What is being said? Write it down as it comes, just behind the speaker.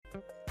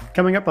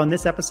Coming up on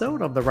this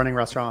episode of the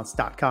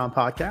RunningRestaurants.com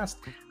podcast,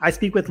 I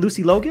speak with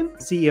Lucy Logan,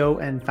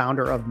 CEO and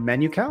founder of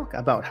MenuCalc,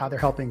 about how they're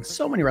helping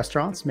so many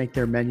restaurants make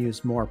their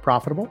menus more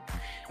profitable.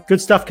 Good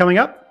stuff coming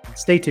up.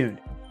 Stay tuned.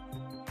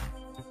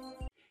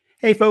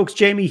 Hey folks,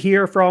 Jamie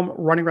here from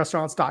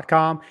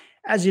RunningRestaurants.com.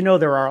 As you know,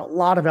 there are a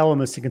lot of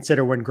elements to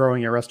consider when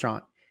growing your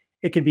restaurant.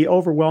 It can be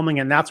overwhelming,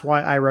 and that's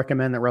why I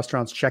recommend that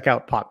restaurants check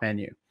out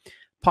Popmenu.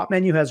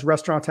 Popmenu has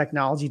restaurant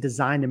technology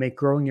designed to make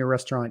growing your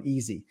restaurant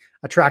easy.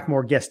 Attract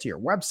more guests to your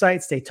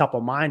website, stay top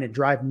of mind, and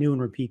drive new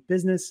and repeat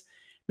business.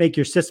 Make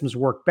your systems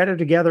work better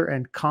together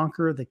and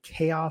conquer the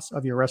chaos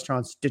of your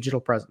restaurant's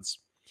digital presence.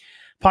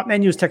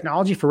 Popmenu is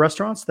technology for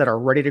restaurants that are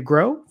ready to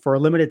grow. For a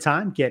limited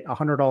time, get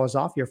 $100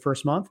 off your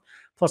first month,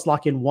 plus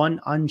lock in one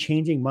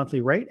unchanging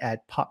monthly rate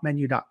at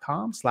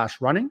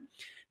popmenu.com/running.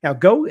 Now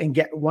go and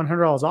get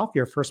 $100 off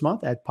your first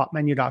month at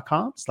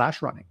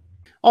popmenu.com/running.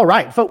 All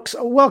right, folks,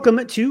 welcome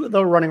to the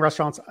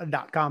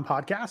RunningRestaurants.com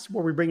podcast,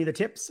 where we bring you the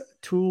tips,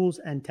 tools,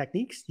 and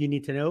techniques you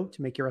need to know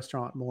to make your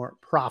restaurant more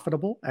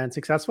profitable and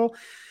successful.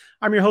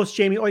 I'm your host,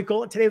 Jamie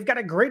Oikel. Today, we've got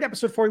a great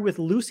episode for you with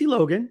Lucy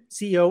Logan,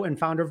 CEO and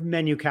founder of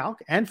MenuCalc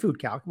and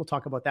FoodCalc. We'll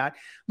talk about that.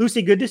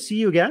 Lucy, good to see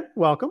you again.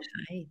 Welcome.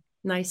 Hi,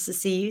 nice to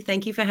see you.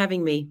 Thank you for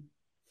having me.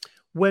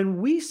 When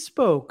we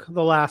spoke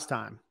the last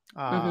time,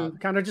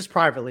 kind of just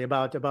privately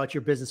about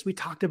your business, we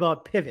talked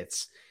about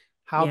pivots.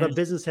 How the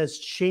business has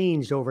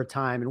changed over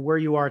time and where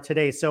you are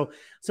today. So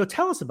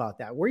tell us about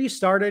that. Where you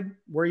started,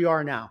 where you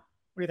are now.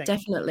 What do you think?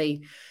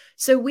 Definitely.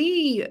 So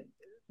we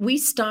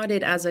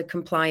started as a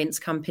compliance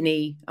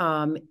company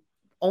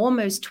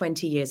almost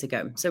 20 years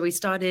ago. So we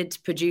started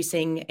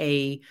producing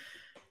a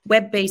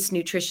web-based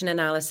nutrition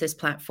analysis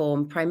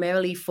platform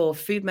primarily for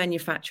food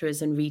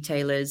manufacturers and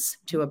retailers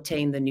to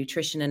obtain the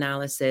nutrition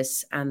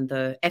analysis and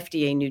the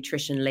FDA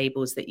nutrition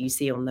labels that you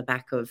see on the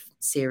back of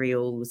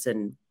cereals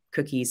and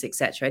cookies,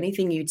 etc.,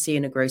 anything you'd see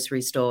in a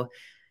grocery store.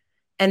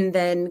 And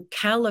then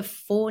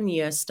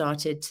California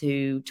started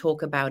to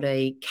talk about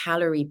a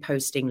calorie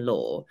posting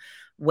law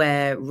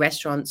where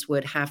restaurants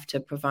would have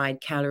to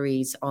provide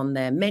calories on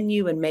their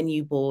menu and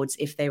menu boards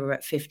if they were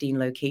at 15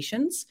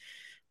 locations.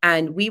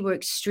 And we were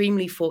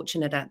extremely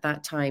fortunate at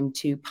that time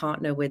to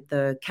partner with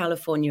the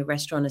California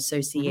Restaurant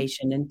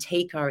Association and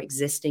take our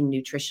existing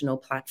nutritional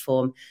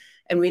platform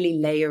and really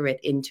layer it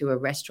into a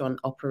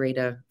restaurant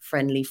operator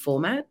friendly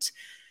format.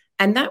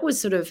 And that was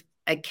sort of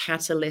a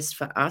catalyst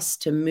for us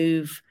to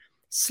move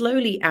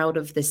slowly out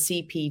of the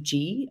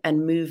CPG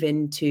and move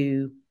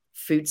into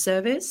food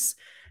service.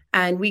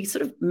 And we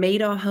sort of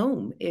made our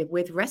home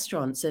with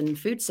restaurants and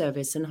food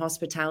service and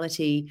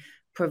hospitality,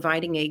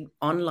 providing an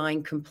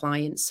online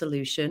compliance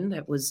solution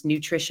that was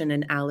nutrition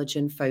and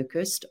allergen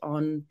focused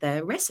on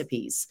their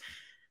recipes.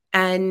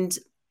 And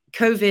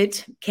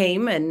COVID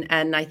came,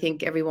 and I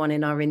think everyone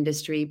in our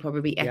industry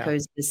probably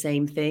echoes the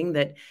same thing,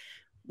 that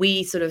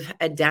we sort of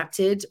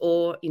adapted,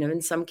 or,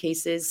 in some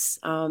cases,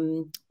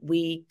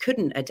 we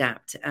couldn't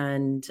adapt.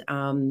 And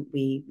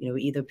we,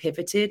 either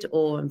pivoted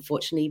or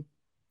unfortunately,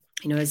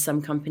 as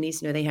some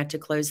companies, they had to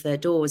close their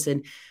doors.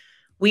 And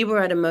we were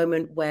at a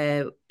moment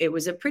where it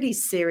was a pretty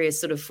serious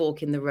sort of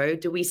fork in the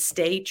road. Do we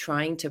stay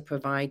trying to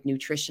provide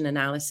nutrition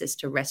analysis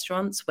to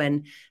restaurants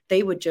when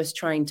they were just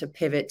trying to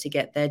pivot to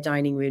get their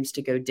dining rooms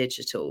to go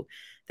digital?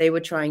 They were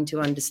trying to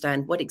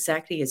understand what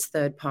exactly is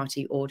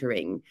third-party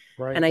ordering.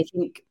 Right. And I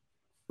think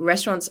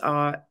restaurants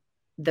are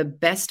the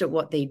best at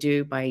what they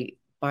do by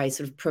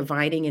sort of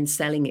providing and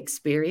selling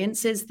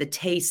experiences, the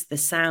taste, the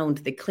sound,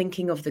 the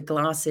clinking of the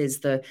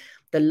glasses, the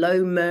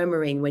low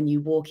murmuring when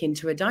you walk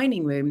into a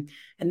dining room.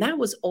 And that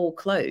was all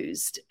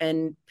closed.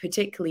 And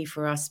particularly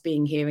for us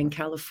being here in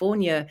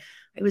California,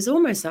 it was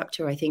almost up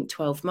to, I think,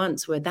 12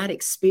 months where that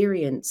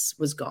experience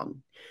was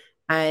gone.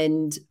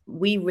 And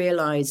we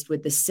realized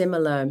with the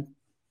similar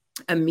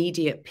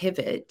immediate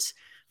pivot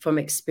from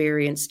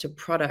experience to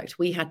product,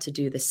 we had to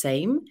do the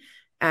same.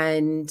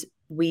 And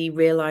we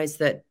realized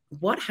that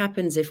what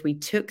happens if we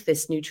took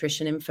this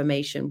nutrition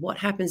information? What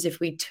happens if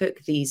we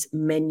took these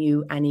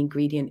menu and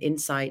ingredient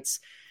insights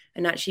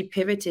and actually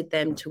pivoted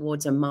them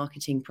towards a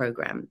marketing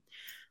program?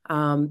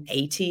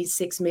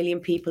 86 million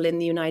people in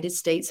the United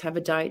States have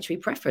a dietary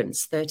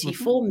preference.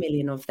 34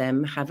 million of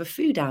them have a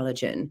food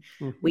allergen.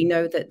 We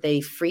know that they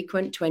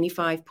frequent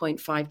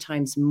 25.5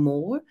 times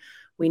more.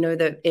 We know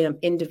that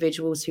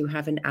individuals who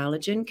have an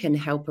allergen can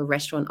help a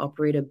restaurant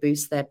operator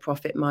boost their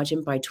profit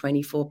margin by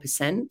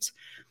 24%.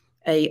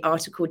 An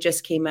article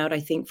just came out, I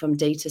think, from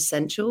Data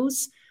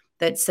Essentials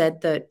that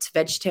said that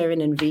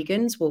vegetarian and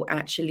vegans will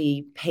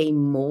actually pay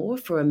more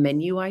for a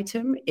menu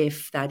item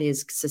if that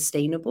is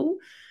sustainable.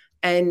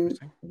 And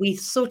we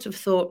sort of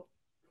thought,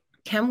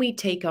 can we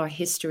take our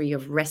history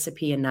of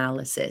recipe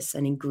analysis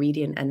and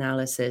ingredient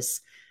analysis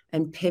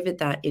and pivot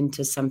that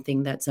into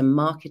something that's a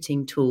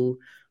marketing tool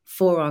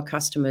for our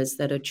customers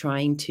that are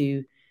trying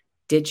to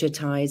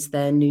digitize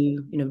their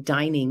new,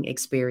 dining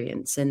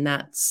experience? And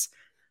that's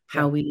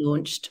how we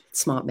launched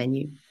Smart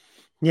Menu.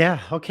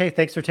 Yeah. Okay.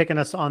 Thanks for taking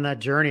us on that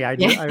journey. I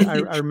do. Yeah.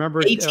 I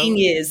remember. 18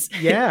 years.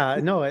 Yeah.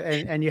 No.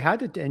 And you had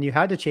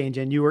to change,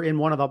 and you were in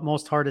one of the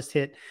most hardest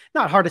hit,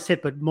 not hardest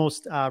hit, but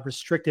most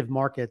restrictive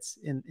markets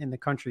in the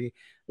country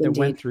that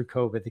went Indeed. through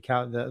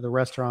COVID. The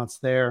restaurants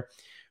there,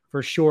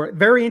 for sure.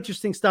 Very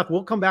interesting stuff.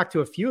 We'll come back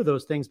to a few of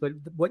those things, but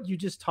what you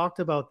just talked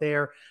about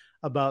there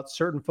about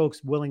certain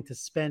folks willing to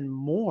spend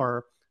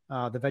more.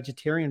 The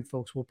vegetarian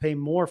folks will pay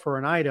more for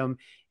an item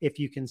if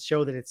you can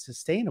show that it's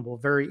sustainable.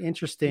 Very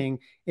interesting,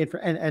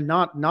 and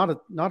not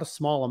a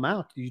small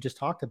amount you just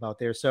talked about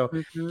there. So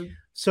Mhm.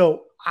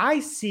 so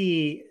I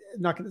see,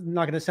 not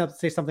going to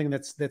say something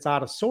that's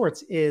out of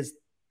sorts, is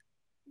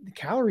the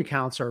calorie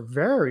counts are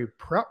very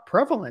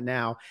prevalent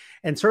now,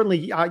 and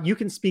certainly you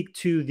can speak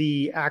to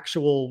the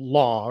actual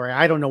law. Right?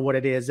 I don't know what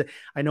it is.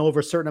 I know over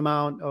a certain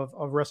amount of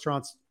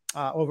restaurants,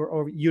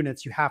 over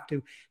units, you have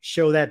to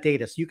show that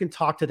data, so you can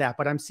talk to that.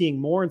 But I'm seeing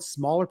more and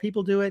smaller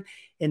people do it. Yep.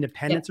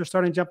 Independents are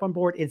starting to jump on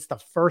board. It's the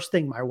first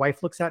thing my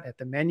wife looks at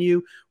the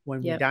menu when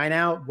we Yep. dine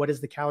out. What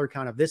is the calorie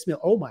count of this meal?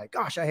 Oh my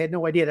gosh, I had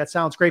no idea. That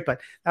sounds great, but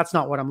that's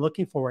not what I'm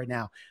looking for right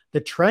now. The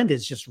trend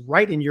is just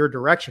right in your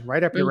direction,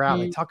 right up your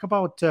alley. Mhm. Talk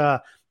about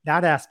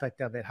that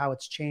aspect of it, how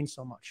it's changed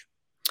so much.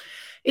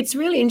 It's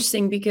really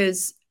interesting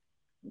because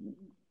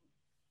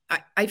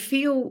I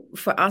feel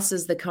for us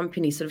as the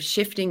company, sort of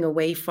shifting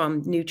away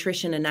from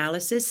nutrition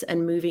analysis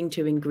and moving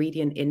to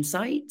ingredient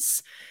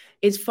insights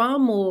is far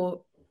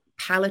more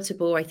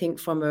palatable, I think,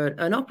 from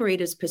an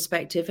operator's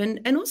perspective, and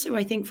also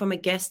I think from a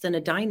guest and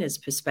a diner's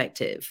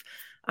perspective.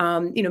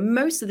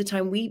 Most of the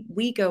time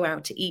we go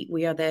out to eat,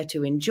 we are there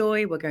to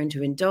enjoy, we're going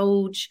to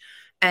indulge.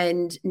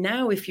 And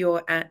now, if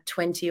you're at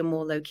 20 or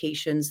more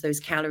locations, those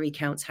calorie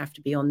counts have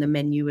to be on the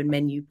menu and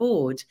menu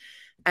board.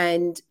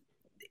 And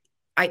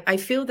I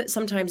feel that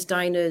sometimes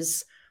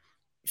diners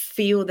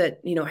feel that,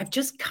 I've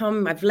just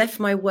come, I've left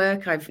my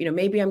work,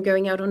 maybe I'm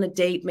going out on a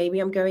date, maybe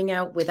I'm going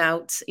out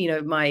without,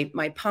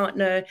 my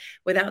partner,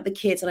 without the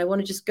kids, and I want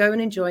to just go and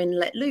enjoy and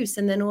let loose.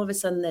 And then all of a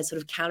sudden there's sort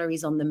of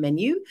calories on the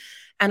menu.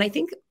 And I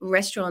think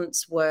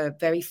restaurants were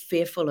very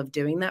fearful of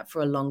doing that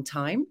for a long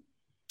time.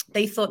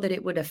 They thought that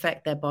it would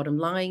affect their bottom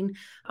line.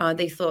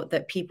 They thought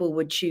that people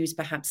would choose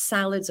perhaps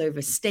salads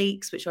over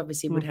steaks, which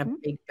obviously would have a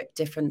Mm-hmm. big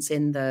difference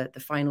in the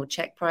final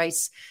check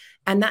price.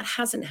 And that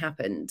hasn't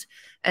happened.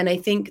 And I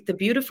think the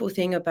beautiful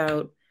thing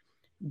about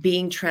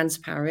being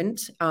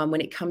transparent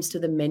when it comes to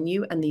the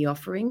menu and the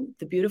offering,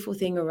 the beautiful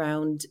thing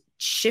around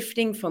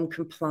shifting from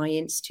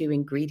compliance to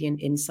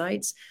ingredient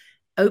insights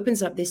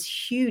opens up this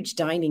huge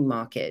dining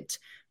market.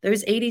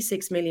 Those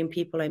 86 million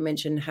people I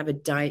mentioned have a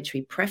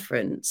dietary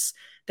preference.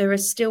 There are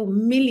still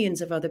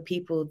millions of other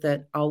people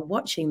that are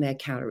watching their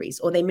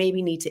calories, or they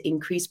maybe need to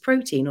increase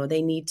protein, or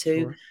they need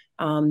to,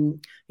 Sure.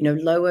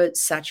 lower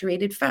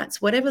saturated fats,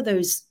 whatever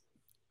those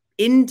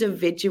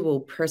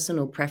individual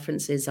personal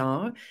preferences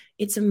are.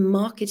 It's a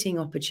marketing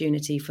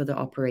opportunity for the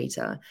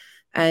operator.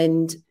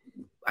 And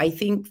I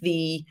think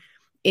the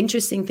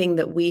interesting thing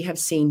that we have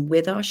seen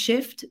with our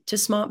shift to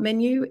Smart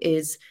Menu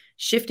is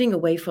shifting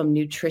away from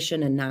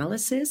nutrition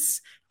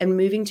analysis and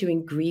moving to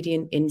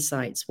ingredient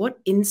insights. What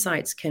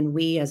insights can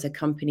we as a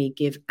company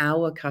give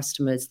our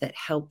customers that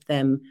help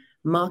them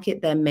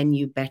market their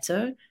menu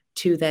better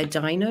to their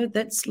diner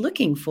that's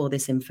looking for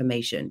this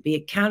information, be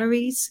it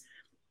calories,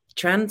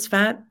 trans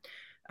fat,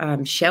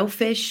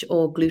 shellfish,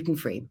 or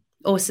gluten-free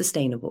or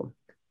sustainable?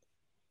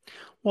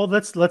 Well,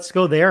 let's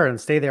go there and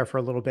stay there for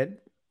a little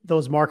bit.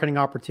 Those marketing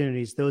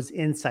opportunities, those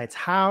insights.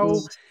 How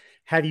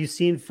have you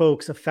seen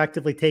folks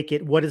effectively take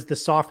it? What is the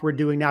software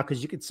doing now?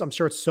 Because I'm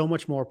sure it's so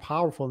much more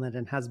powerful than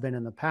it has been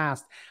in the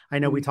past. I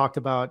know we Mm. talked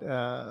about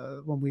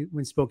when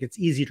we spoke. It's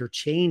easier to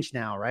change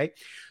now, right?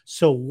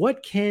 So,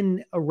 what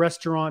can a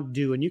restaurant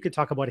do? And you could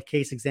talk about a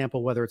case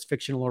example, whether it's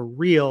fictional or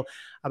real,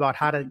 about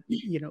how to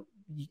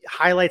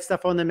highlight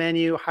stuff on the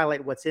menu,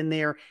 highlight what's in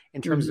there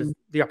in terms of Mhm.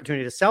 the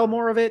opportunity to sell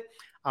more of it,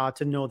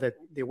 to know that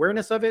the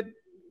awareness of it.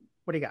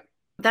 What do you got?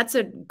 That's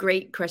a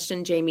great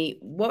question, Jamie.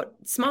 What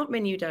Smart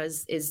Menu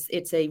does is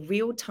it's a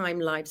real-time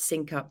live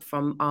sync up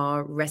from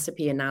our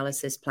recipe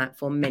analysis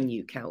platform,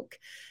 Menu Calc.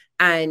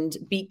 And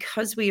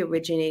because we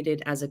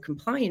originated as a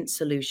compliance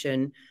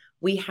solution,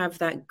 we have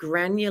that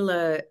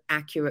granular,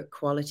 accurate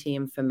quality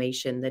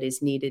information that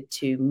is needed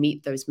to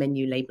meet those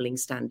menu labeling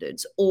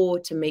standards or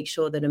to make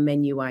sure that a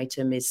menu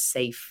item is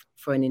safe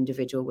for an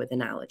individual with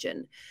an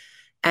allergen.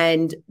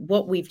 And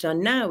what we've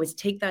done now is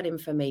take that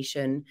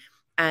information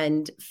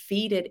and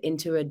feed it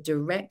into a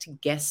direct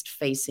guest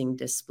facing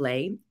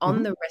display on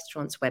Mhm. the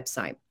restaurant's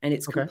website. And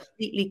it's Okay.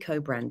 completely co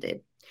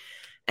branded.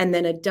 And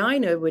then a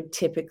diner would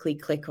typically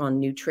click on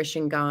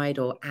nutrition guide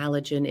or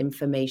allergen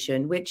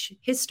information, which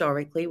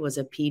historically was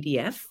a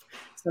PDF.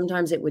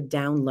 Sometimes it would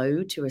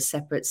download to a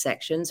separate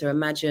section. So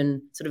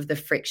imagine sort of the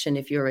friction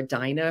if you're a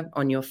diner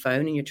on your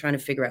phone and you're trying to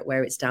figure out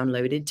where it's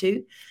downloaded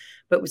to.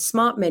 But with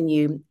Smart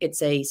Menu,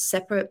 it's a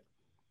separate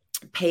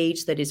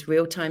page that is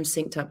real time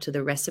synced up to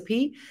the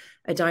recipe.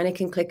 a diner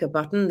can click a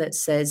button that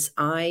says,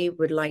 I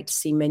would like to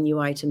see menu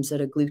items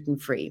that are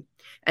gluten-free.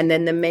 And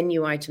then the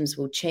menu items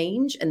will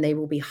change and they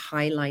will be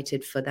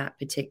highlighted for that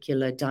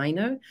particular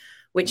diner,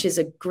 which is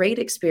a great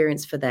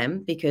experience for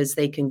them because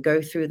they can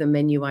go through the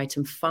menu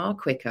item far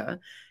quicker.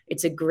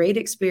 It's a great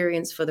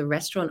experience for the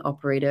restaurant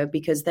operator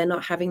because they're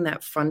not having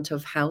that front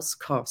of house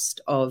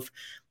cost of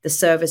the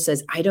server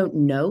says, I don't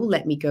know,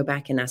 let me go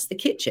back and ask the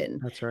kitchen.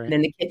 That's right. And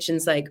then the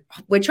kitchen's like,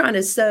 we're trying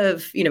to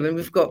serve, and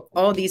we've got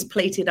all these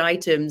plated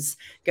items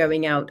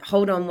going out.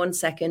 Hold on one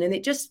second. And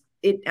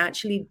it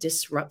actually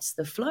disrupts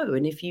the flow.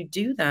 And if you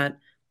do that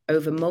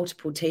over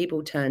multiple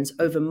table turns,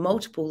 over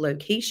multiple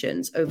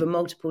locations, over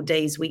multiple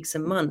days, weeks,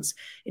 and months,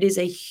 it is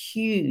a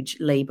huge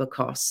labor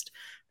cost.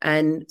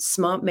 And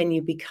Smart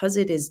Menu, because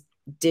it is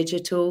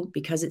digital,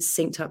 because it's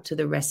synced up to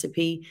the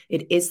recipe,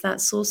 it is that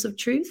source of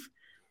truth.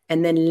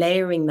 And then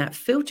layering that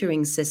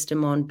filtering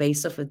system on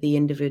based off of the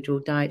individual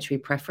dietary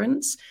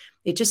preference,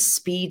 it just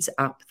speeds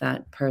up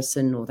that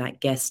person or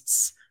that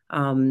guest's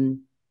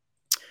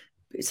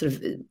sort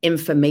of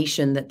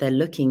information that they're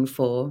looking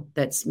for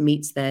that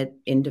meets their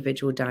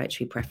individual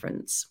dietary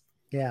preference.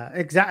 Yeah,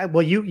 exactly.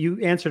 Well, you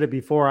answered it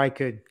before I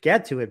could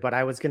get to it, but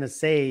I was going to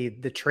say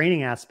the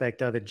training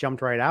aspect of it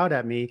jumped right out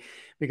at me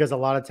because a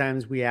lot of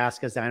times we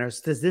ask as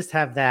diners, does this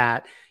have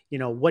that?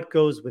 What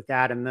goes with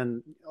that? And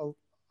then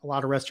a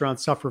lot of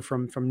restaurants suffer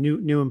from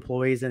new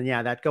employees, and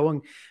that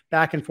going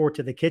back and forth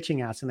to the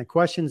kitchen, asking the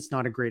questions, it's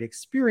not a great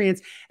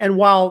experience. And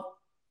while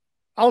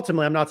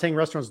ultimately, I'm not saying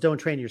restaurants don't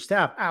train your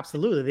staff.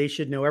 Absolutely. They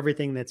should know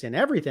everything that's in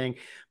everything.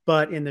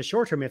 But in the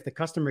short term, if the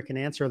customer can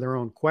answer their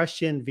own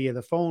question via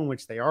the phone,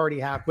 which they already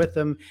have with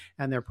them,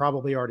 and they're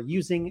probably already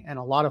using, and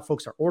a lot of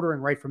folks are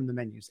ordering right from the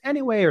menus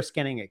anyway, or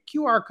scanning a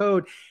QR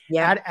code,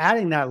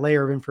 adding that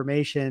layer of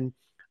information.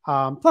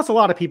 Plus, a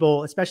lot of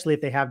people, especially if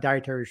they have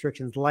dietary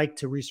restrictions, like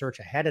to research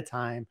ahead of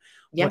time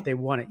what they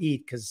want to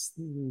eat because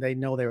they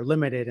know they're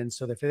limited. And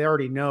so if they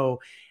already know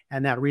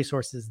and that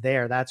resource is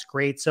there, that's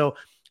great. So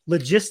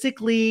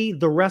logistically,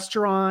 the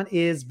restaurant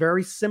is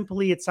very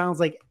simply, it sounds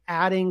like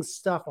adding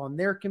stuff on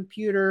their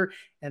computer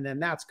and then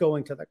that's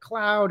going to the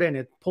cloud and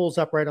it pulls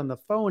up right on the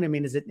phone. I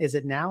mean, is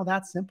it now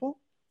that simple?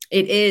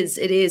 It is.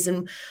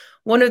 And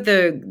one of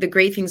the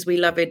great things we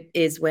love it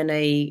is when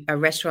a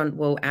restaurant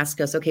will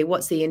ask us, okay,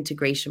 what's the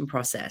integration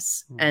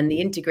process? Mm-hmm. And the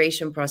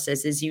integration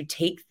process is you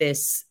take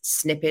this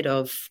snippet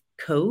of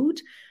code,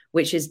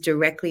 which is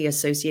directly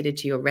associated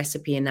to your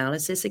recipe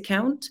analysis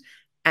account,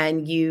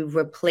 and you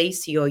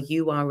replace your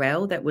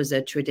URL that was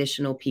a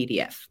traditional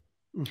PDF.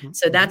 Mm-hmm.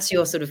 So that's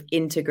your sort of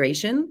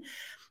integration.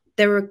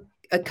 There are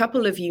a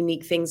couple of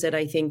unique things that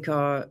I think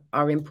are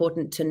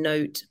important to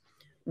note.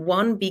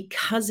 One,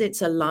 because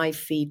it's a live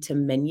feed to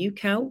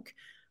MenuCalc,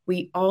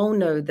 we all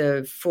know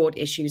the fraud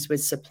issues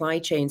with supply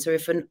chain. So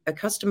if a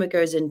customer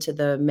goes into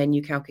the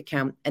MenuCalc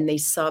account and they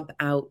sub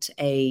out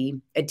a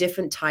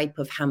different type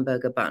of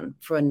hamburger bun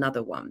for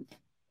another one,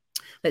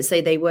 let's say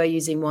they were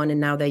using one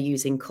and now they're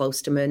using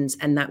Klosterman's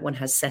and that one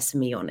has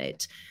sesame on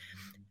it.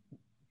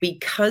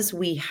 Because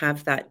we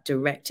have that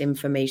direct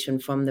information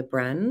from the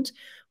brand,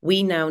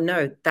 we now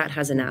know that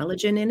has an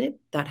allergen in it,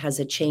 that has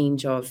a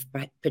change of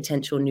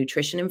potential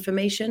nutrition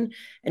information,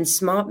 and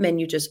Smart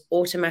Menu just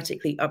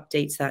automatically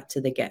updates that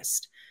to the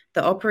guest.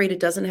 The operator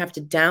doesn't have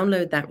to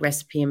download that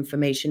recipe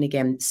information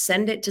again,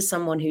 send it to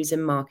someone who's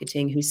in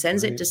marketing, who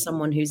sends it to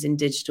someone who's in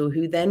digital,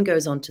 who then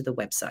goes onto the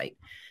website.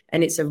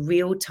 And it's a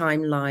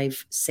real-time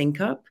live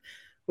sync up,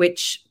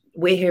 which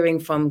we're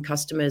hearing from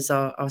customers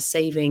are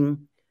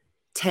saving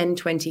 10,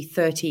 20,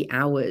 30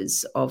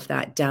 hours of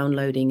that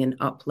downloading and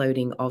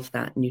uploading of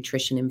that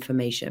nutrition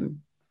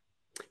information.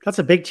 That's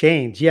a big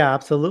change. Yeah,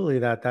 absolutely.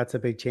 That's a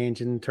big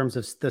change in terms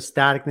of the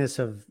staticness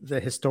of the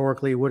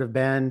historically would have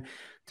been.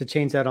 To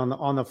change that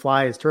on the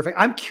fly is terrific.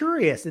 I'm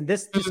curious, and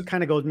this just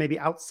kind of goes maybe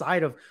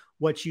outside of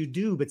what you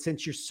do, but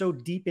since you're so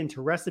deep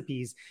into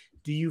recipes,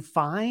 do you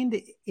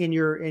find in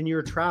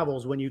your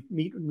travels when you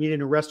meet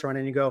in a restaurant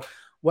and you go,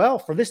 well,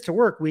 for this to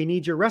work, we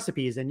need your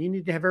recipes and you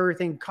need to have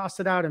everything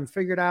costed out and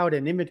figured out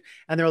and image.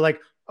 And they're like,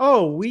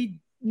 oh,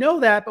 we know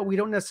that, but we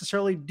don't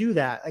necessarily do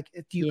that. Like,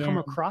 do you come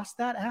across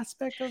that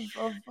aspect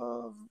of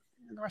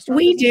the restaurant?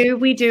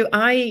 We do.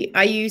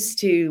 I used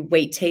to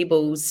wait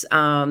tables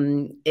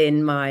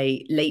in my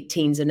late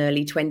teens and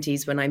early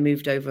 20s when I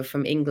moved over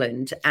from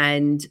England.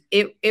 And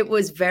it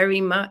was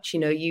very much,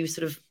 you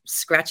sort of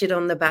scratch it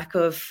on the back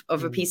of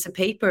a piece of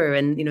paper.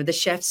 And, the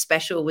chef's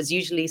special was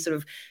usually sort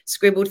of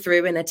scribbled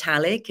through in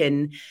italic.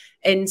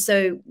 And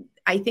so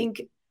I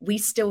think we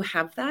still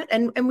have that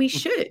and we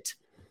should.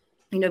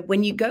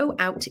 When you go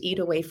out to eat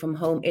away from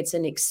home, it's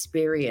an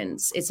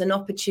experience. It's an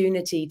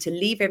opportunity to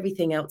leave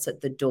everything else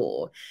at the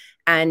door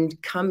and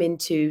come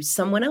into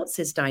someone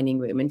else's dining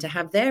room and to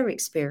have their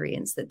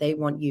experience that they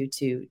want you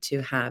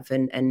to have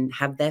and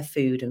have their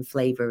food and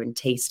flavor and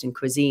taste and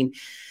cuisine.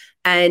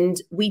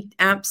 And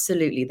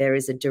there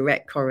is a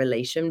direct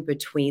correlation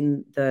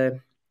between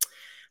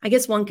I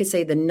guess one could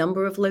say the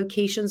number of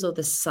locations or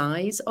the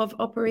size of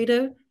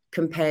operator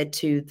compared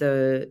to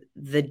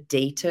the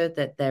data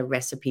that their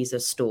recipes are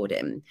stored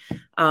in.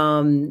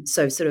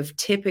 So sort of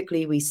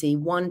typically we see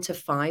 1 to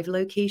 5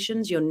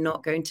 locations. You're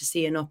not going to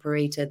see an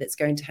operator that's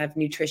going to have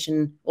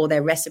nutrition or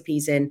their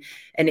recipes in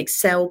an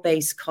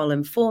Excel-based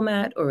column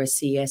format or a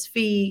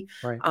CSV,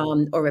 right,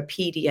 or a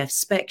PDF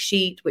spec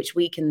sheet, which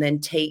we can then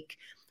take.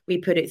 We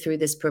put it through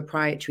this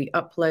proprietary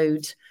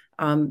upload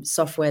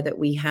software that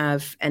we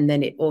have, and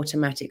then it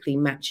automatically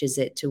matches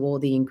it to all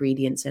the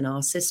ingredients in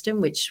our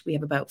system, which we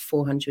have about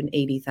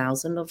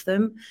 480,000 of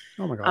them.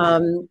 oh my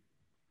gosh.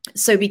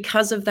 So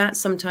because of that,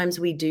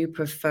 sometimes we do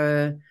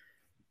prefer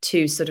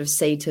to sort of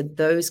say to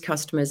those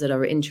customers that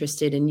are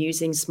interested in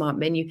using Smart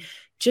Menu,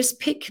 just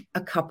pick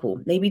a couple,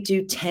 maybe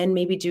do 10,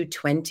 maybe do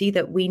 20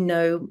 that we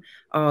know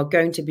are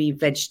going to be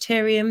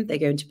vegetarian, they're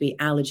going to be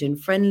allergen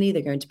friendly,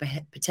 they're going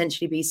to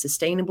potentially be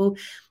sustainable.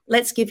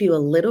 Let's give you a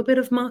little bit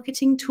of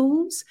marketing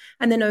tools.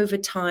 And then over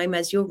time,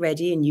 as you're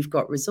ready and you've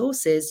got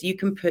resources, you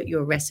can put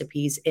your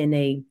recipes in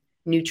a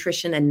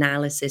nutrition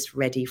analysis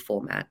ready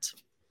format.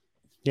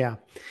 Yeah.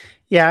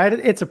 Yeah,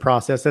 it's a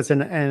process. It's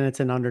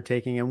an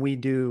undertaking, and we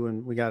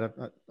got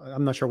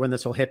I'm not sure when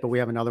this will hit, but we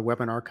have another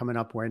webinar coming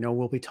up where I know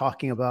we'll be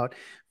talking about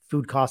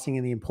food costing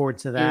and the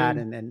importance of that,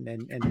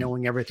 and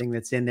knowing everything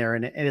that's in there.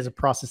 And it is a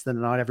process that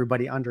not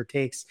everybody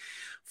undertakes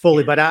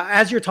fully. But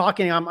as you're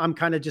talking, I'm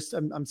kind of just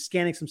I'm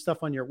scanning some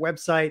stuff on your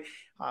website,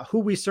 who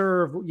we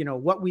serve,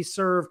 what we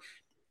serve.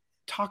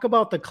 Talk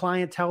about the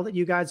clientele that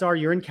you guys are.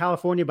 You're in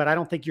California, but I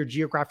don't think you're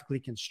geographically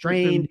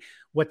constrained.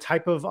 What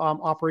type of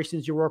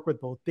operations you work with,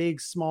 both big,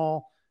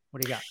 small?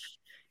 What do you got?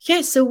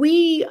 Yeah, so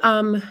we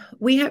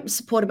have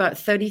support about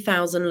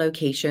 30,000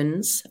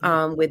 locations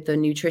with the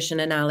nutrition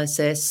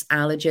analysis,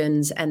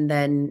 allergens, and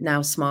then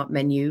now Smart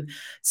Menu.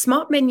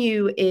 Smart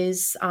Menu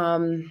is,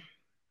 I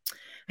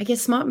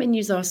guess Smart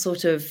Menus are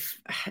sort of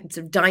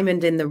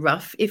diamond in the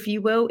rough, if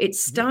you will. It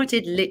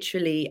started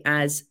literally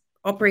as,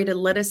 operator,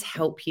 let us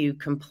help you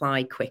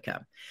comply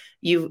quicker.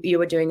 You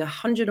were doing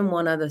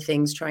 101 other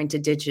things, trying to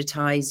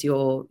digitize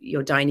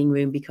your dining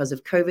room because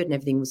of COVID and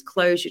everything was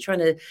closed. You're trying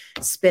to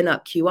spin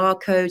up QR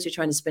codes. You're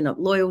trying to spin up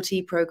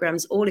loyalty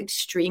programs, all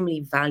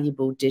extremely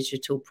valuable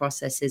digital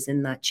processes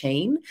in that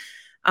chain.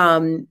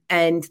 And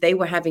they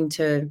were having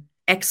to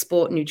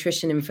export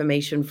nutrition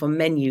information from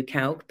Menu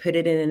Calc, put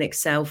it in an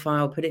Excel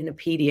file, put it in a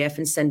PDF,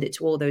 and send it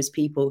to all those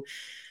people.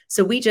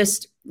 So we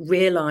just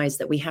realized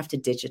that we have to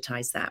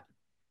digitize that.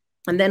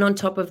 And then on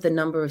top of the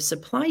number of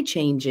supply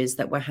changes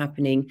that were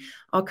happening,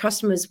 our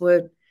customers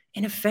were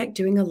in effect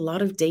doing a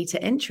lot of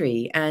data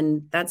entry.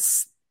 And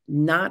that's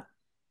not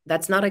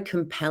a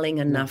compelling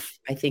enough,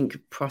 I think,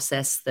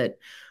 process that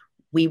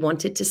we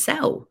wanted to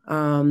sell.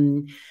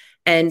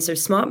 And so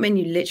Smart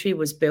Menu literally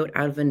was built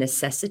out of a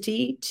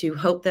necessity to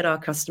hope that our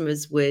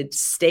customers would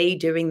stay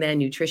doing their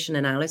nutrition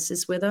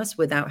analysis with us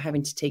without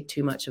having to take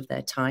too much of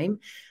their time.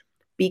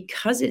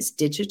 Because it's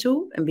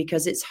digital and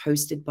because it's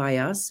hosted by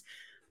us,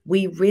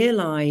 we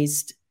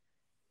realized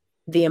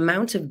the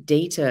amount of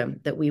data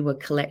that we were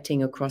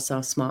collecting across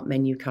our Smart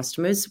Menu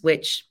customers,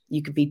 which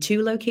you could be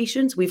 2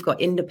 locations. We've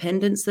got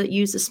independents that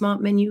use the Smart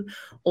Menu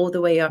all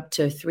the way up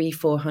to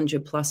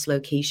 300-400 plus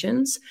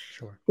locations.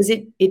 Sure. Because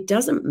it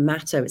doesn't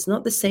matter. It's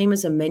not the same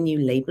as a menu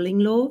labeling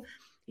law.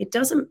 It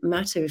doesn't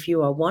matter if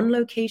you are 1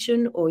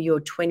 location or you're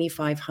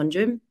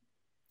 2,500.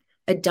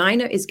 A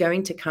diner is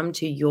going to come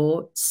to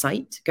your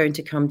site, going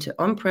to come to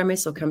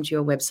on-premise or come to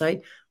your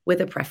website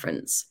with a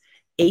preference.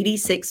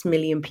 86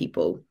 million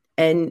people.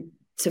 And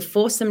to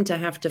force them to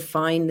have to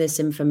find this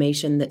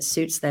information that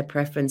suits their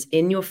preference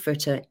in your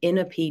footer, in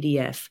a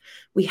PDF,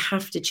 we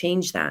have to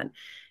change that.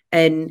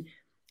 And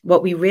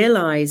what we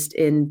realized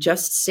in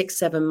just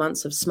 6-7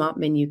 months of Smart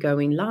Menu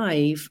going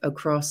live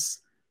across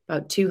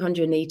about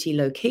 280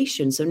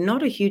 locations, so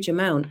not a huge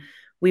amount,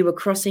 we were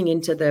crossing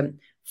into the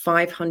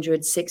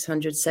 500,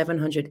 600,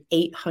 700,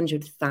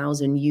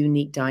 800,000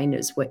 unique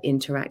diners were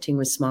interacting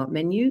with Smart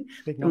Menu.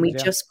 And we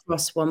just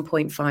crossed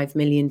 1.5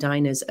 million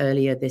diners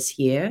earlier this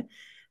year.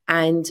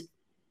 And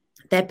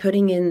they're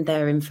putting in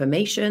their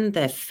information,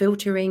 they're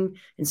filtering.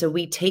 And so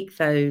we take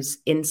those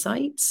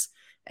insights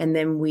and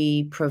then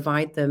we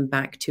provide them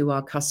back to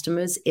our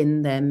customers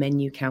in their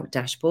Menu Calc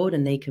dashboard,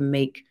 and they can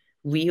make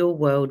real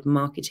world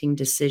marketing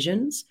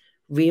decisions,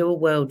 real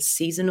world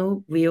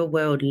seasonal, real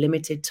world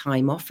limited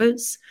time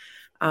offers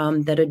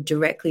that are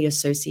directly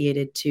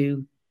associated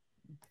to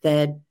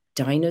their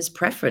diner's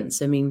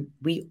preference. I mean,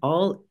 we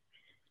all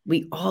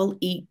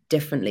eat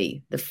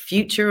differently. The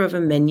future of a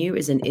menu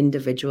is an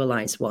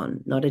individualized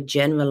one, not a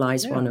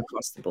generalized one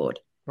across the board.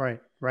 Right.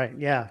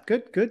 Yeah.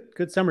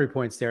 Good summary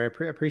points there.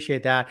 I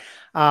appreciate that.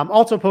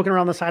 Also poking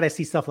around the side, I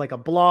see stuff like a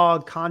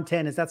blog,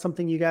 content. Is that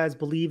something you guys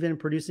believe in,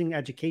 producing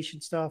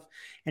education stuff?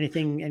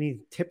 Any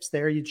tips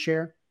there you'd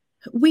share?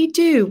 We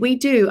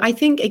do. I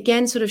think,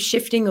 again, sort of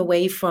shifting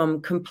away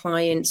from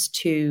compliance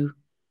to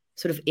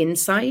sort of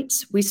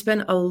insights, we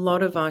spent a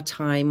lot of our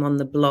time on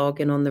the blog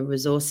and on the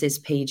resources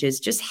pages,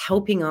 just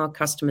helping our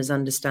customers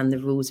understand the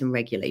rules and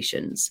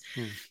regulations.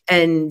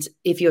 And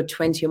if you're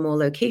 20 or more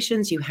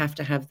locations, you have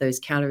to have those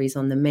calories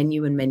on the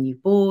menu and menu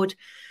board.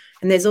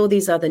 And there's all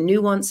these other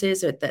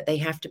nuances that they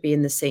have to be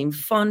in the same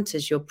font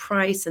as your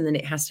price, and then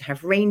it has to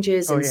have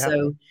ranges.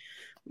 So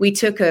we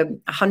took a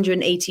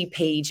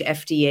 180-page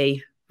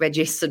FDA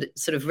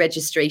sort of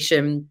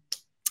registration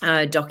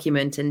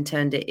document and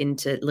turned it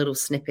into little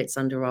snippets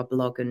under our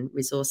blog and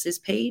resources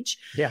page.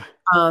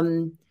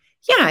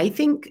 I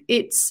think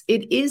it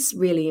is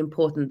really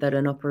important that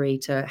an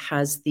operator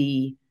has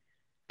the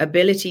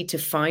ability to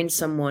find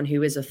someone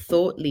who is a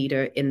thought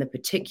leader in the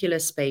particular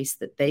space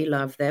that they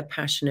love, they're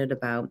passionate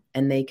about,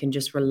 and they can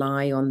just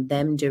rely on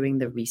them doing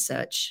the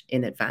research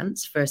in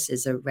advance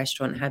versus a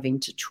restaurant having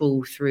to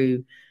trawl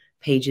through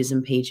pages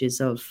and pages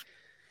of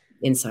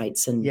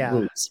insights and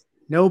rules.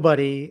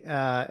 Nobody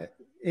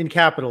in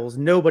capitals,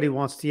 nobody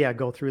wants to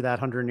go through that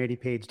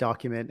 180-page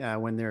document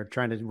when they're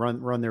trying to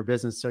run their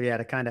business. So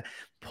to kind of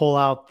pull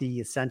out the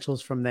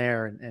essentials from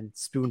there and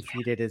spoon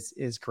feed it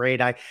is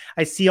great. I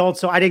see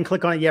also, I didn't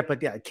click on it yet,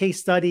 but case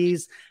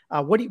studies.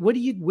 What do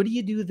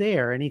you do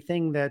there?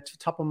 Anything that's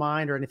top of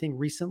mind or anything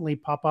recently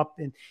pop up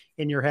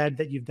in your head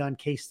that you've done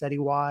case study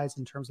wise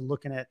in terms of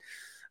looking at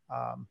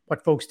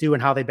what folks do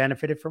and how they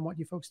benefited from what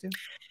you folks do?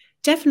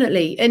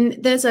 Definitely. And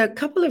there's a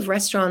couple of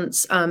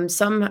restaurants,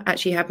 some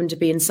actually happen to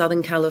be in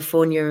Southern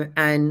California,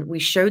 and we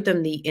showed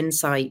them the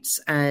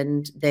insights,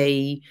 and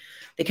they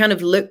kind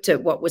of looked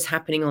at what was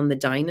happening on the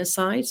diner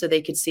side. So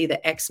they could see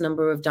that X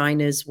number of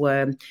diners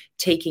were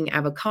taking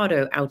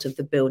avocado out of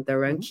the build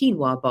their own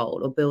quinoa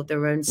bowl or build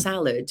their own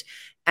salad.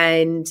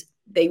 And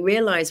they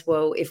realized,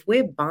 well, if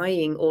we're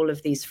buying all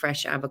of these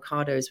fresh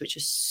avocados, which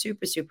are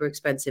super, super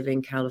expensive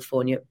in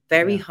California,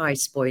 very high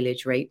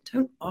spoilage rate,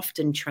 don't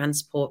often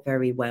transport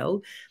very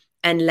well,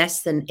 and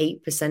less than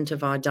 8%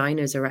 of our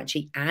diners are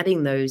actually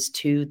adding those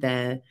to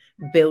their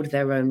build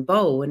their own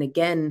bowl. And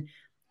again,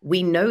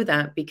 we know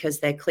that because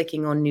they're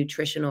clicking on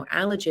nutritional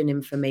allergen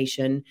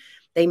information.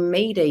 They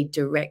made a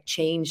direct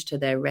change to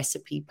their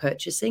recipe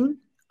purchasing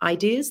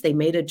ideas. They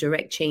made a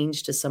direct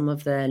change to some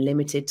of their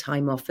limited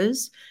time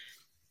offers.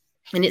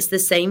 And it's the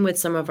same with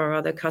some of our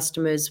other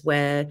customers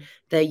where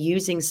they're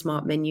using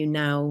Smart Menu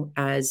now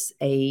as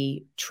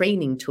a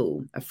training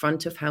tool, a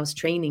front of house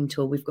training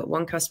tool. We've got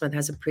one customer that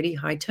has a pretty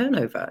high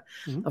turnover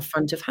of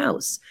front of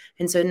house.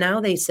 And so now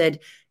they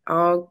said,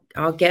 our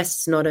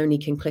guests not only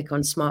can click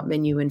on Smart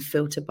Menu and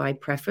filter by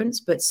preference,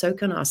 but so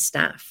can our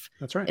staff.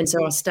 That's right. And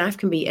so our staff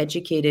can be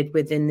educated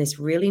within this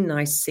really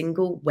nice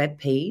single web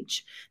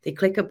page. They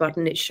click a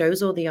button, it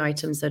shows all the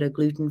items that are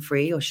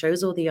gluten-free or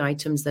shows all the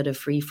items that are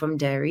free from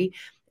dairy.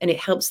 And it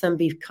helps them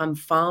become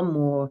far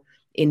more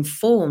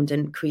informed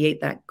and create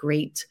that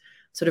great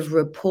sort of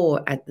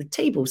rapport at the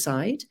table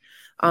side.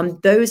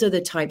 Those are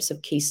the types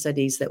of case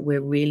studies that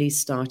we're really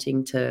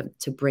starting to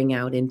bring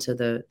out into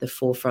the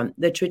forefront.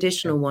 The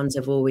traditional ones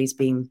have always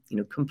been,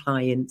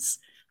 compliance.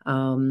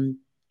 And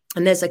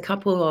there's a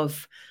couple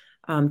of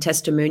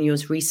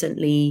testimonials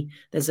recently.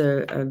 There's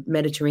a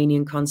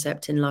Mediterranean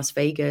concept in Las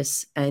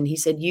Vegas, and he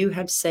said, you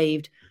have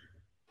saved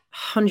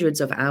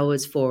hundreds of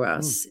hours for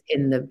us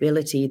in the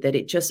ability that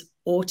it just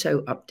auto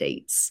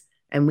updates.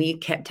 And we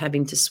kept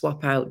having to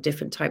swap out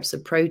different types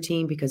of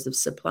protein because of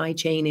supply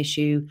chain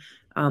issue.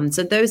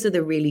 So those are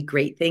the really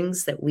great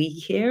things that we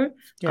hear,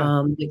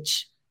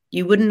 which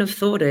you wouldn't have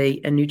thought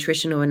a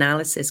nutritional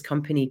analysis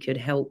company could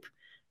help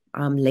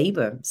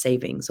labor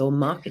savings or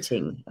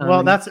marketing.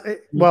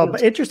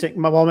 But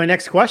interesting. Well, my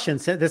next question,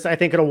 this, I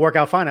think it'll work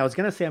out fine. I was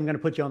going to say, I'm going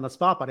to put you on the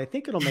spot, but I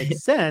think it'll make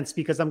sense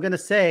because I'm going to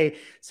say,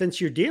 since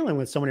you're dealing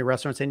with so many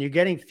restaurants and you're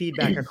getting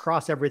feedback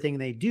across everything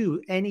they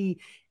do, any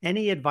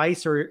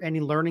advice or any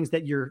learnings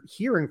that you're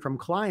hearing from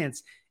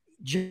clients,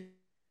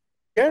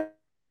 generally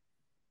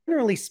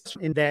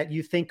in that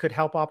you think could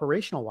help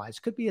operational wise,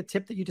 could be a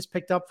tip that you just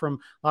picked up from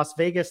Las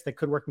Vegas that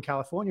could work in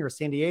California or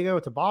San Diego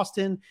to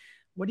Boston.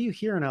 What are you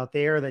hearing out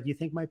there that you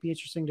think might be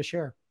interesting to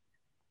share?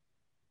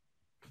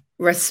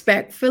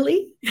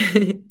 Respectfully,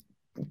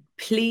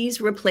 please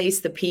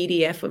replace the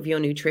PDF of your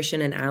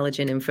nutrition and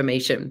allergen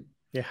information.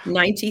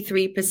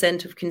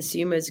 93% of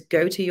consumers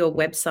go to your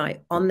website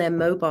on their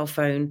mobile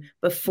phone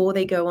before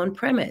they go on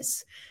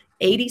premise.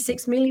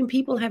 86 million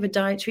people have a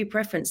dietary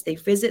preference. They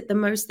visit the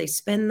most, they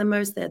spend the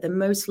most, they're the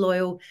most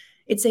loyal.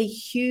 It's a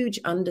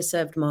huge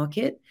underserved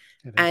market.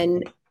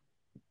 And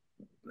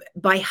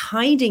by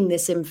hiding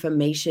this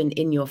information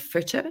in your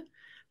footer,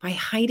 by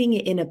hiding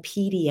it in a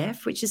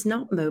PDF, which is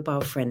not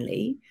mobile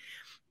friendly,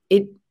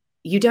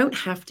 you don't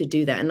have to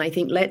do that. And I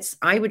think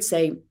I would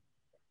say,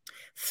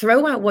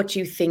 throw out what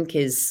you think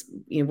is,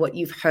 what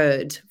you've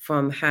heard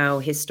from how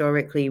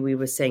historically we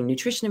were saying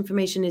nutrition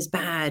information is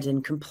bad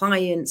and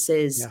compliance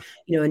is,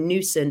 a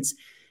nuisance.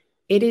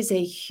 It is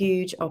a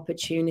huge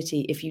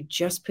opportunity if you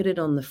just put it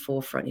on the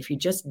forefront, if you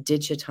just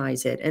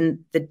digitize it.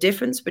 And the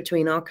difference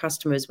between our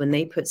customers when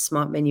they put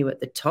Smart Menu at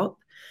the top,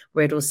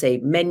 where it'll say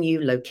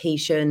menu,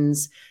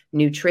 locations,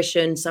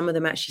 nutrition, some of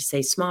them actually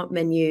say Smart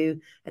Menu,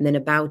 and then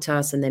about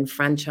us, and then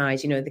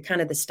franchise, the kind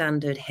of the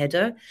standard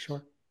header.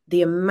 Sure.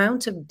 The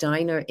amount of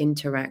diner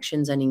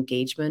interactions and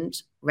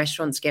engagement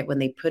restaurants get when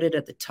they put it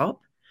at the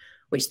top,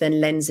 which then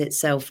lends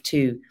itself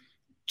to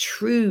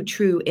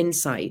true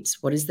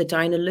insights. What is the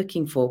diner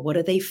looking for? What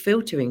are they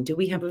filtering? Do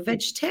we have a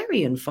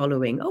vegetarian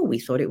following? Oh, we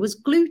thought it was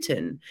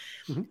gluten.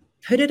 Mm-hmm.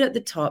 Put it at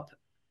the top,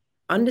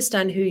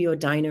 understand who your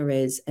diner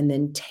is, and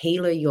then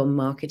tailor your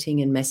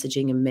marketing and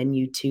messaging and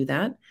menu to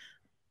that.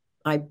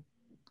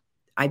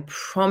 I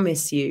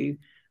promise you,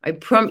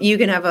 you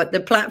can have the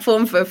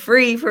platform for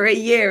free for a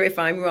year if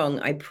I'm wrong.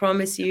 I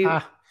promise you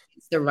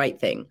it's the right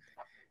thing.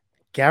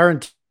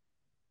 Guaranteed.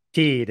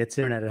 It's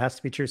internet. It has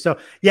to be true. So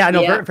yeah,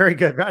 no, very, very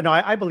good. No,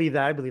 I believe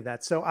that. I believe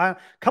that. So a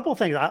couple of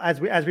things as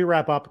we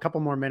wrap up, a couple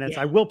more minutes,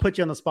 I will put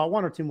you on the spot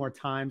one or two more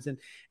times,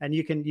 and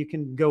you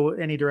can go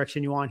any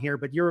direction you want here,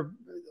 but you're a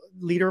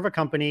leader of a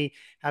company,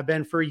 have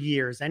been for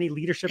years. Any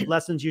leadership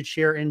lessons you'd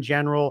share in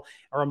general,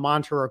 or a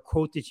mantra or a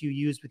quote that you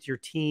use with your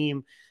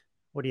team?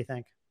 What do you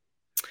think?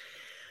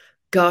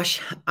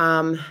 Gosh,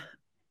 I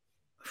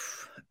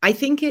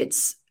think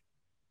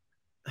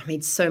I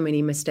made so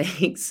many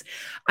mistakes.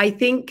 I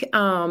think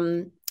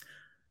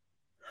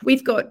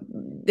we've got,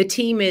 the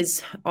team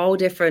is all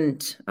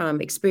different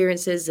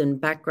experiences and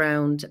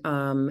background,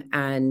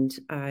 and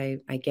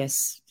I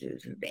guess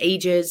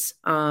ages.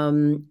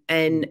 And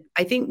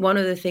I think one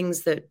of the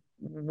things that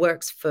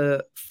works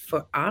for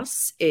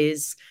us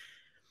is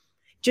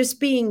just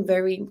being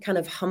very kind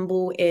of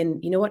humble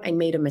in, you know what, I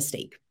made a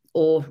mistake.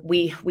 Or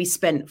we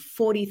spent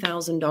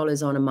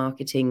 $40,000 on a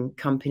marketing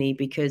company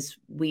because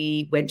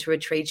we went to a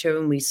trade show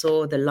and we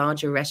saw the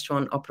larger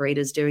restaurant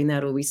operators doing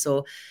that, or we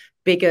saw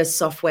bigger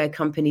software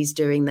companies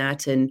doing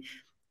that, and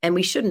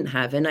we shouldn't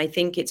have. And I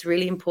think it's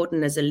really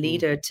important as a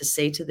leader to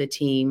say to the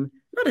team,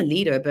 not a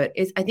leader, but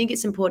I think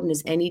it's important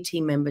as any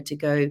team member to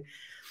go,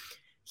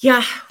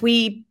 yeah,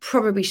 we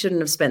probably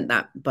shouldn't have spent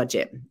that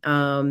budget.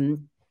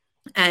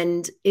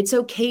 And it's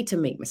okay to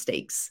make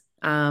mistakes.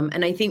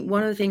 And I think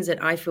one of the things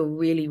that I feel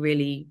really,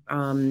 really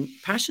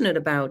passionate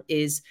about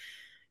is,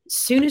 as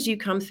soon as you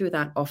come through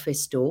that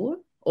office door,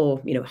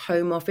 or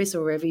home office,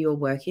 or wherever you're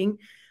working,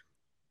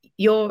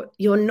 you're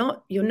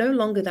no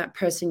longer that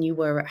person you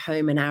were at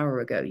home an hour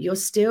ago. You're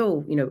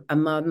still a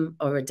mom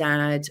or a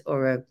dad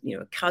or a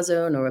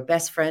cousin or a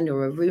best friend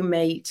or a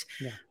roommate.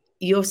 Yeah.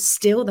 You're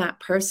still that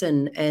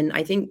person, and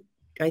I think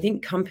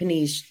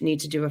companies need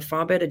to do a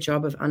far better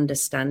job of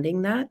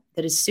understanding that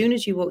as soon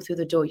as you walk through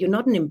the door, you're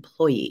not an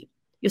employee.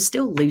 You're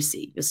still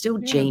Lucy. You're still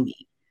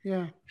Jamie.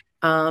 Yeah.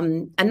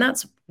 And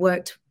that's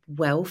worked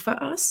well for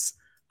us.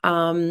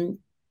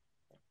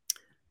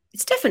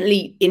 It's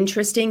definitely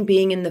interesting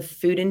being in the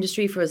food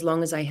industry for as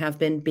long as I have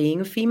been,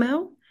 being a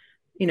female.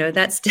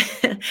 That's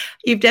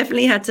you've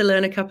definitely had to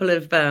learn a couple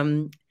of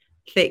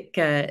thick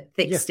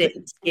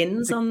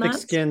skins on that.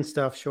 Thick skin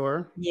stuff,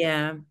 sure.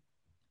 Yeah.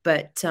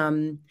 But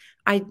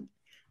I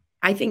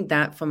think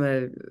that from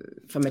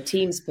a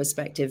team's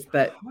perspective,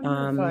 but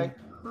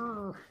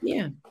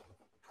yeah.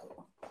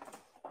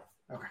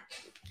 Okay.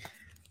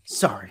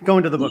 Sorry,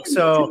 going to the book.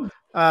 So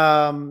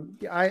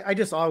I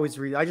just always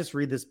read. I just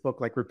read this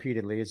book like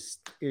repeatedly. It's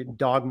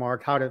Dog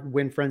Mark, How to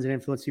Win Friends and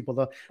Influence People.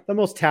 The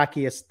most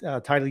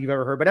tackiest title you've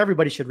ever heard, but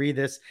everybody should read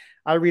this.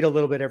 I read a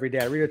little bit every day.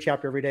 I read a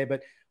chapter every day,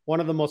 but one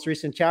of the most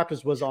recent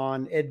chapters was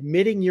on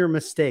admitting your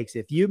mistakes.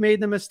 If you made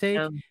the mistake,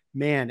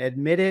 man,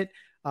 admit it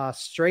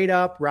straight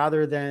up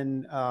rather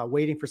than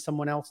waiting for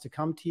someone else to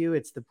come to you.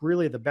 It's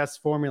really the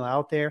best formula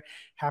out there.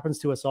 Happens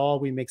to us all.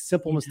 We make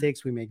simple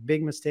mistakes. We make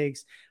big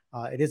mistakes.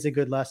 It is a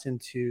good lesson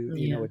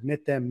to,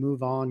 admit them,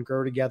 move on,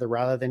 grow together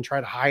rather than try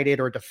to hide it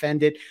or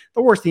defend it.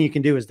 The worst thing you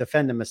can do is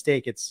defend a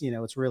mistake. It's,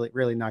 it's really,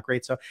 really not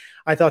great. So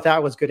I thought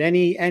that was good.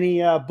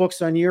 Any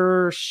books on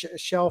your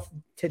shelf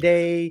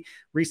today,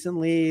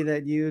 recently,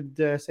 that you'd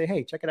say,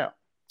 hey, check it out?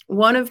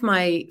 One of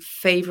my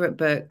favorite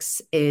books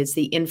is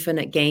The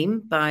Infinite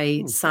Game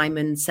by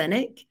Simon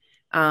Sinek.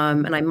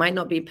 And I might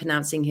not be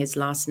pronouncing his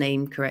last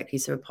name correctly,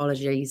 so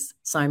apologies,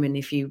 Simon,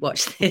 if you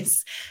watch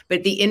this.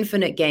 But The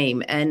Infinite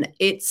Game, and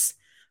it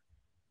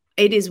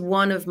is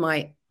one of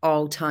my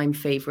all-time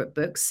favorite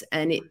books,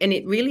 and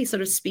it really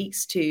sort of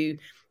speaks to,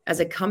 as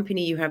a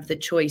company, you have the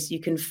choice. You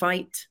can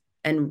fight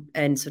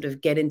and sort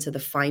of get into the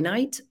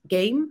finite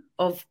game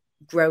of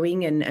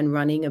growing and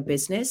running a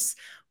business,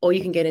 or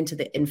you can get into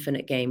the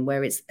infinite game,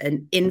 where it's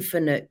an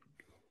infinite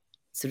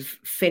sort of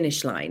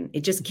finish line.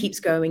 It just keeps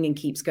going and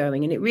keeps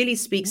going. And it really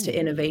speaks to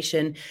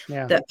innovation.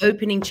 Yeah. The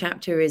opening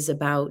chapter is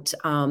about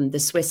the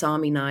Swiss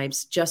Army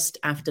knives just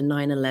after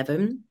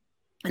 9/11.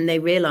 And they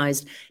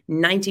realized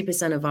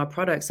 90% of our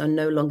products are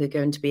no longer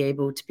going to be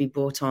able to be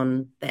bought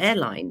on the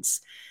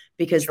airlines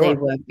because they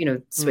were,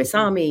 Swiss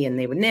Army, and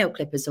they were nail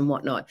clippers and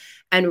whatnot.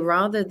 And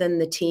rather than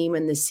the team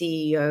and the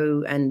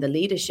CEO and the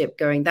leadership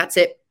going, that's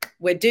it,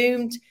 we're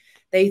doomed,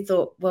 they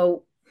thought,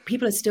 well,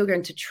 people are still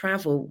going to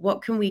travel.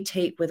 What can we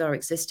take with our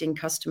existing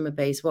customer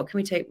base? What can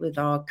we take with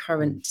our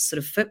current sort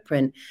of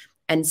footprint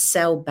and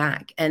sell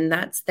back? And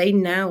they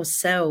now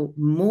sell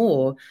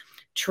more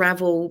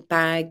travel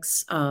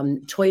bags,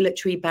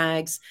 toiletry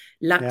bags,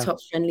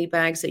 laptop-friendly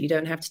bags that you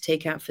don't have to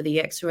take out for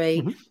the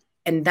X-ray.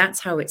 And that's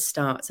how it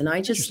starts. And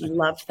I just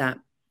love that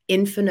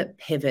infinite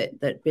pivot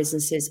that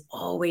businesses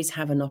always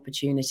have an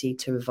opportunity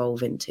to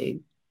evolve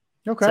into.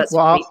 Okay. So that's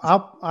Well, great.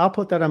 I'll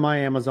put that on my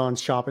Amazon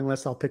shopping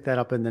list. I'll pick that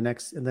up in the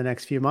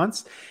next few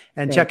months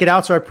and Great. check it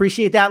out. So I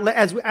appreciate that.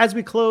 As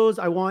we close,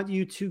 I want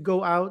you to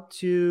go out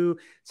to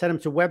send them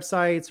to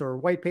websites or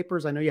white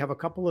papers. I know you have a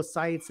couple of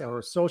sites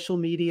or social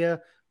media.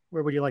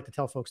 Where would you like to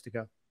tell folks to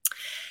go?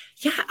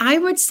 Yeah, I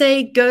would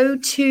say go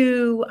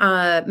to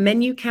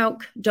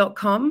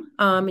menucalc.com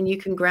and you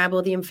can grab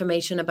all the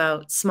information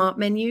about Smart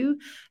Menu,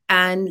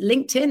 and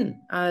LinkedIn,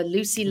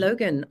 Lucy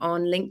Logan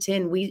on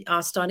LinkedIn. We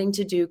are starting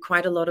to do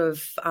quite a lot of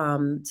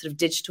sort of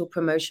digital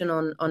promotion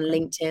on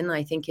LinkedIn.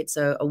 I think it's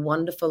a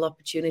wonderful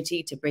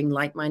opportunity to bring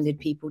like-minded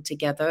people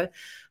together.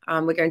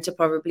 We're going to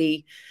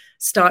probably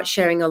start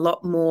sharing a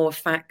lot more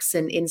facts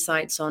and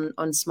insights on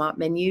Smart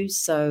Menus.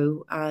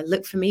 So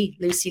look for me,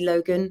 Lucy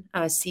Logan,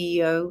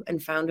 CEO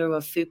and founder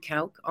of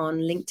FoodCalc on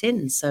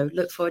LinkedIn. So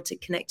look forward to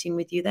connecting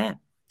with you there.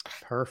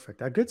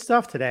 Perfect. Good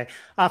stuff today.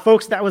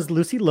 Folks, that was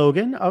Lucy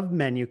Logan of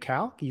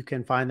MenuCalc. You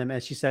can find them,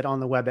 as she said, on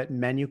the web at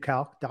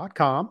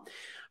menucalc.com.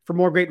 For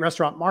more great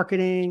restaurant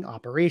marketing,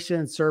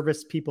 operations,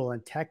 service, people,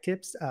 and tech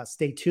tips,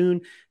 stay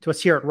tuned to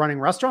us here at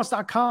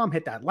runningrestaurants.com.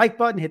 Hit that like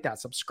button, hit that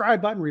subscribe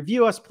button,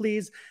 review us,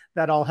 please.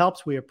 That all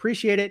helps. We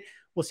appreciate it.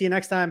 We'll see you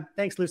next time.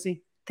 Thanks,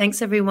 Lucy.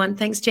 Thanks, everyone.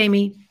 Thanks,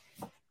 Jamie.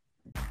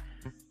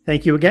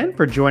 Thank you again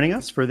for joining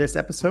us for this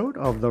episode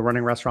of the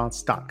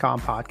runningrestaurants.com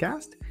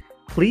podcast.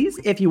 Please,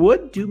 if you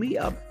would, do me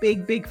a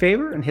big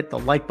favor and hit the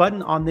like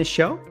button on this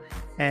show.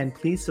 And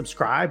please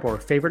subscribe or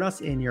favorite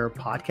us in your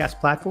podcast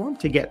platform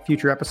to get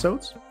future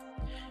episodes.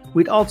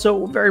 We'd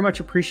also very much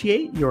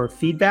appreciate your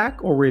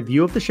feedback or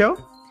review of the show.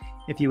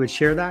 If you would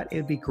share that,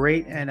 it'd be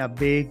great and a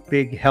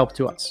big help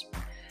to us.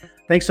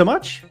 Thanks so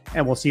much,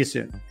 and we'll see you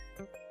soon.